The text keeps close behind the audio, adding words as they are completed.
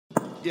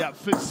Yeah,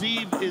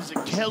 Fiziev is a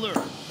killer.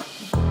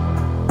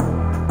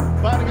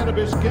 Fighting out of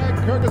Bishkek,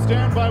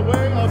 Kyrgyzstan by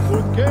way of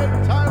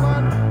Phuket,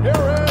 Thailand. Here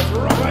is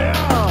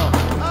Rafael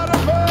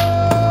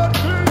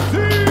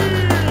Fiziev.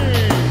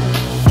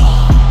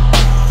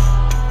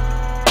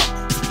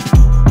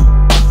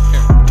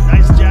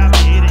 Nice jab,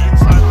 he ate an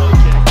inside low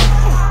kick.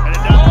 And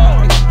it down.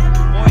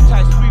 Muay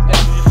Thai sweep that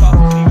you just saw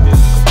Fiziev do.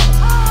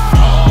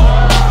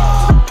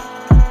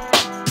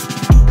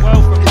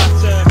 Well from that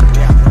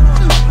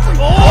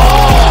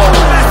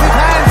Massive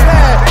hands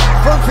there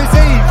from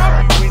Fiziev.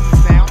 He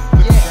wins now.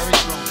 Very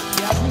strong.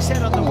 Yeah, as we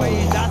said on the way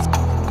in, that's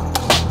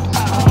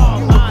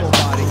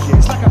Body kick.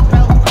 it's like a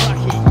belt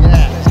cracky.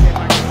 Yeah. Let's get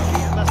back in the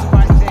game. That's the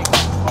right thing.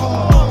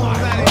 Oh my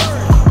God.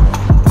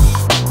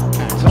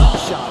 Top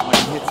shot when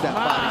he hits that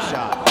body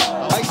shot.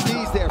 Nice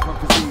knees there from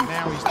Fiziev.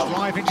 Now he's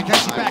driving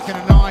Gatekeeper back in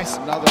a nice.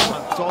 Another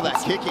one. It's all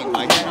that kicking,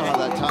 Mike. You know how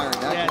that tiring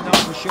that Yeah, can no,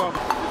 for sure.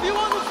 If you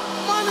want to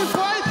money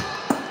fight,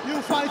 you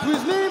fight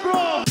with me,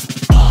 bro.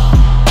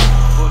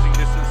 Closing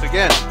distance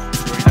again.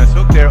 Very nice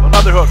hook there.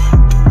 Another hook.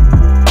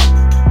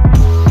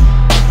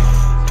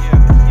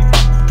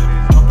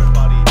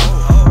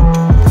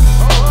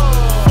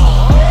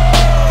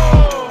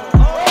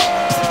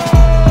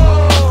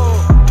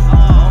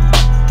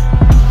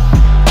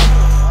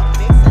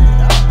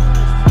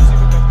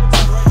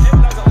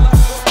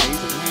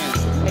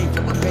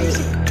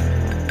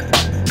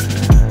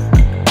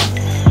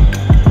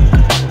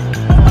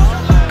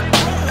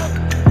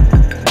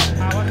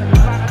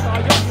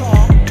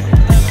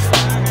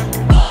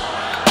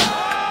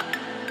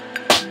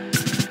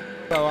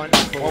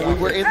 Well, we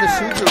were in the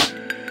suture.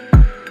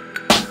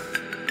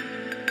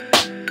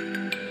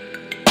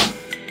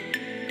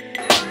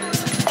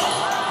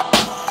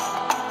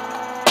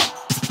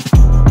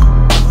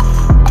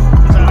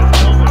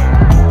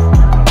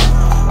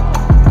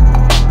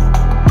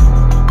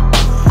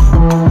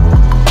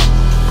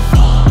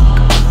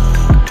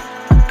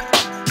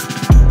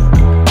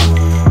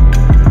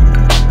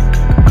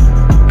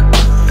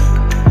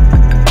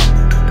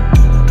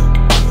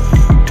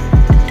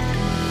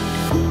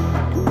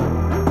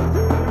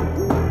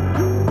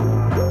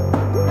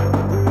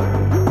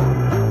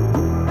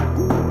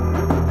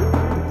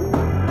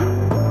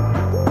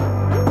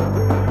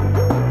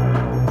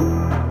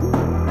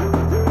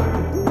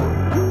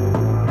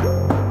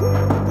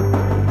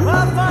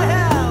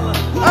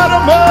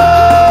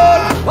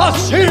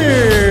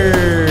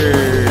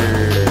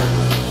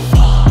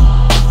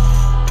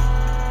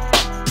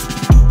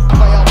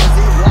 Rafael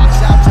Fiziev walks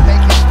out to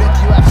make his 5th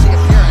UFC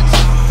appearance.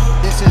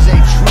 This is a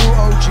true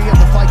OG of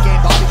the fight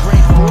game. Bobby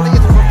Green,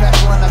 40th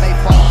professional MMA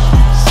fight,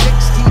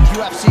 16th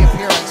UFC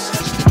appearance.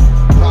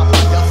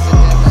 Probably dusted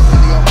him in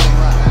the opening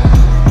round.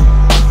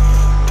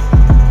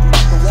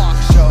 The walk,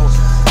 so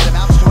it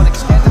amounts to an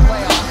extended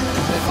layoff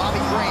that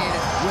Bobby Green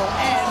will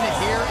end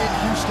here in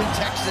Houston,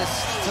 Texas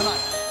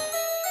tonight.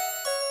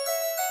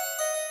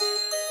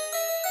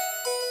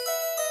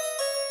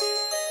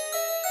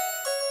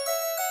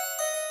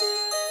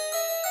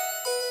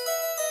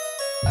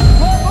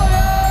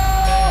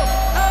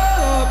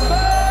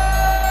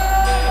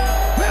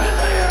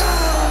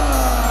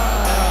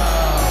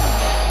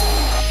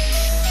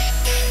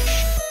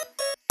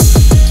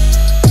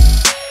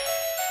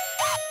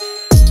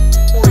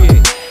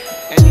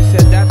 And he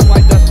said that's why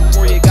Dustin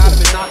Poirier got him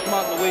and knocked him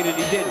out the way that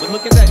he did. But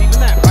look at that, even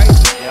that, right?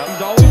 Yep.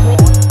 He's always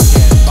rolling.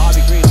 And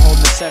Bobby Green holding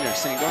the center,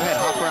 saying, go ahead,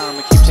 hop around,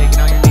 I'm going to keep taking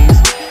out your knees.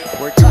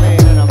 Work your way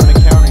in, and I'm going to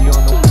counter you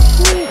on the...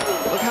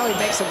 Look how he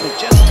makes him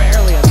just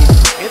barely. I mean,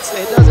 it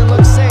doesn't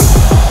look safe.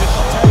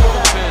 I'll tell you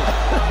that, man.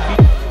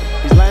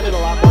 He's landed a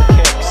lot more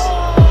kicks.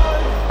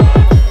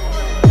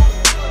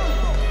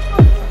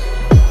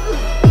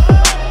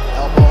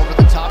 Elbow over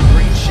the top,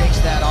 Green shakes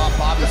that off.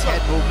 Bobby's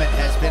head movement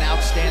has been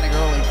outstanding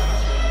early.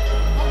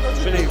 It's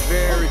been a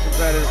very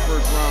competitive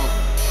first round.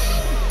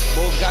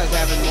 Both guys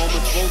having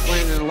moments, both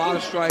landing a lot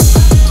of strikes.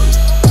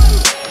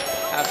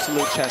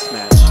 Absolute chess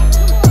match.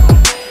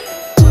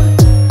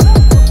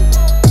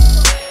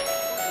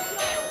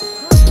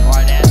 All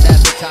right, as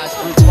advertised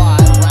through 5,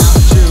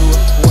 round 2,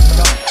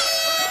 forthcoming.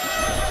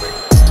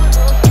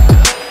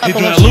 He's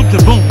doing a loop to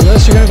boom.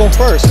 Unless you're going to go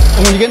first.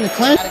 And when you get in the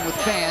clinch, Chatting with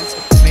fans,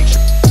 make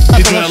sure.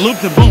 He's doing a loop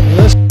to boom.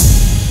 Live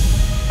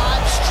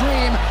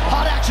stream,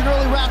 hot action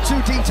early round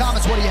 2. Dean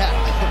Thomas, what do you have?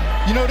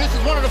 You know, this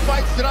is one of the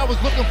fights that I was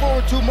looking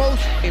forward to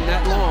most. In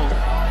that long,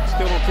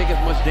 still don't take as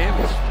much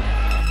damage.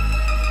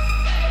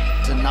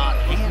 And not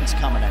hands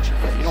coming at your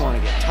face. You don't want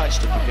to get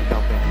touched if you can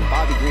help it. And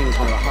Bobby Green is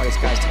one of the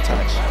hardest guys to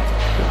touch.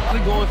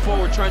 Really going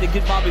forward, trying to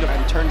get Bobby to...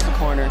 And turns the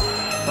corner,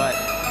 but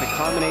the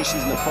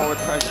combinations and the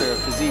forward pressure of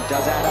Fiziev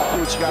does add up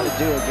to what you got to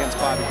do against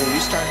Bobby Green.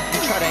 You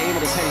try to aim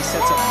at his head, he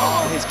sets up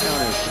all his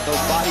counters.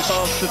 Those body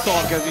shots. To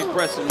talk as he's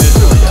pressing this.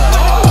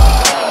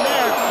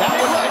 That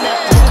one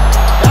connected.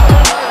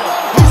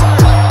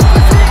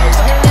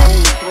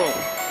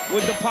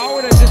 With the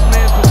power that this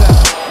man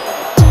possesses.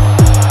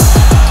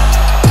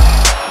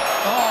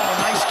 Oh,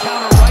 nice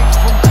counter right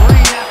from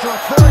Green after a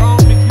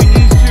third. Between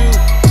these two,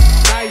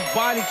 nice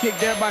body kick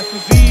there by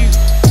Fiziev.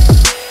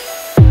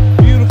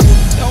 Beautiful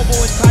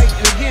elbow and tight,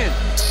 and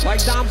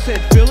like Dom said,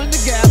 fill in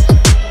the gap,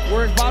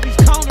 whereas Bobby's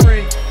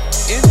countering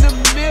in the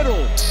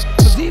middle.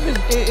 Fiziev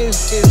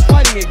is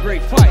fighting a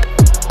great fight,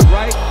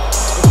 right?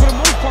 But for the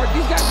most part,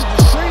 these guys are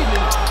just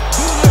trading,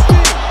 doing their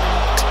thing.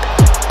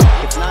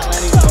 It's not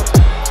letting go.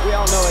 We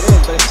all know it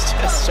is, but it's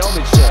just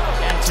showmanship.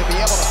 And to be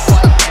able to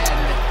fight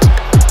and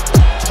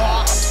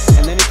talk.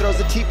 And then he throws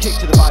a teep kick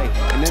to the body,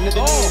 and then to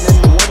the knee, and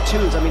then the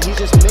 1-2s. I mean, he's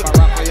just mixed.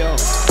 Rafael.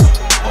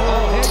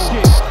 Head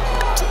kick.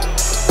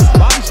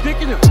 Bobby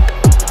sticking him.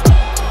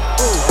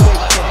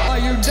 Are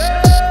you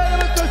dead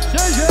with the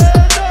decision?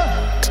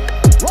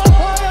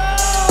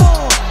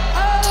 Rafael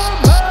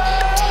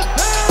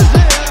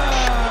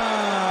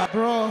Fiziev.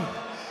 Bro,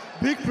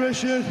 big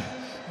pressure,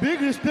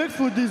 big respect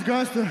for this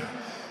gangster.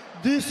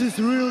 This is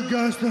real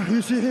gangster.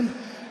 You see him?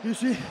 You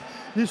see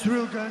this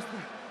real gangster?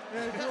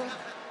 Hey, bro,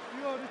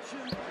 you are the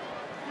champ.